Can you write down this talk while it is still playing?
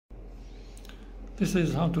This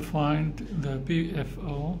is how to find the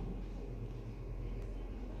PFO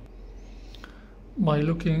by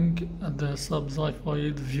looking at the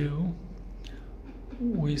subxiphoid view.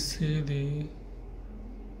 We see the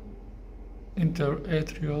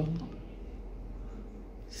interatrial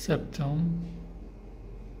septum,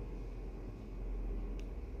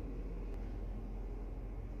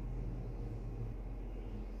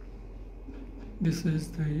 this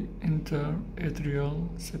is the interatrial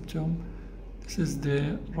septum, this is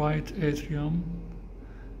the right atrium,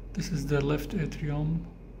 this is the left atrium,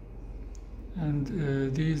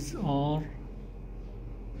 and these are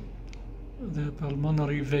the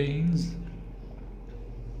pulmonary veins.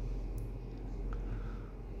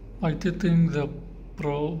 By tilting the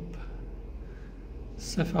probe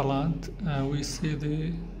cephalad, we see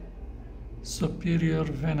the superior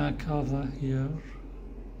vena cava here.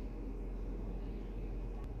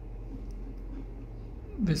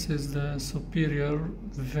 This is the superior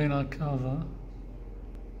vena cava.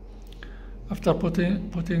 After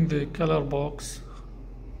putting the color box,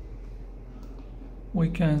 we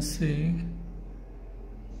can see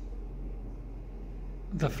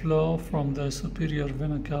the flow from the superior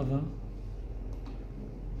vena cava.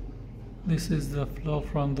 This is the flow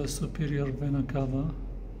from the superior vena cava.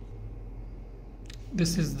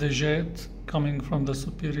 This is the jet coming from the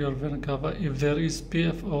superior vena cava. If there is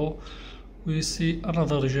PFO, we see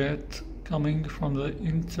another jet coming from the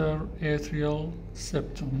interatrial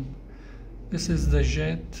septum. This is the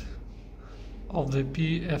jet of the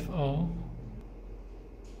PFO.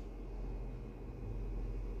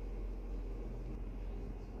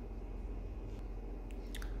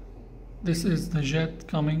 This is the jet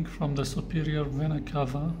coming from the superior vena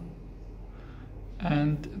cava,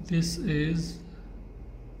 and this is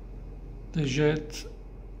the jet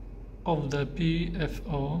of the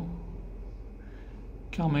PFO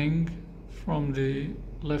coming from the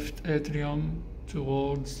left atrium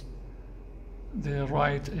towards the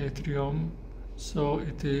right atrium, so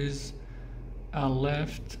it is a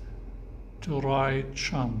left to right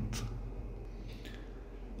shunt.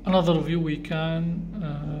 Another view, we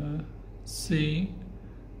can see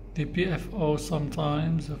the PFO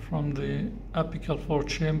sometimes from the apical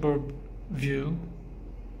four-chamber view.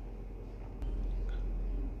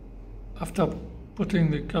 After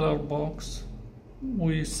putting the color box,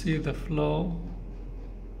 we see the flow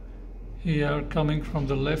here coming from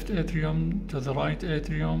the left atrium to the right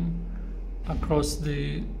atrium across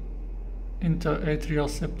the interatrial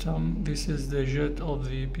septum. This is the jet of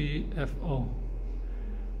the PFO.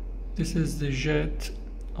 This is the jet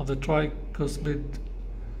of the tricuspid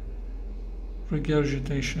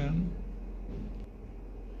regurgitation.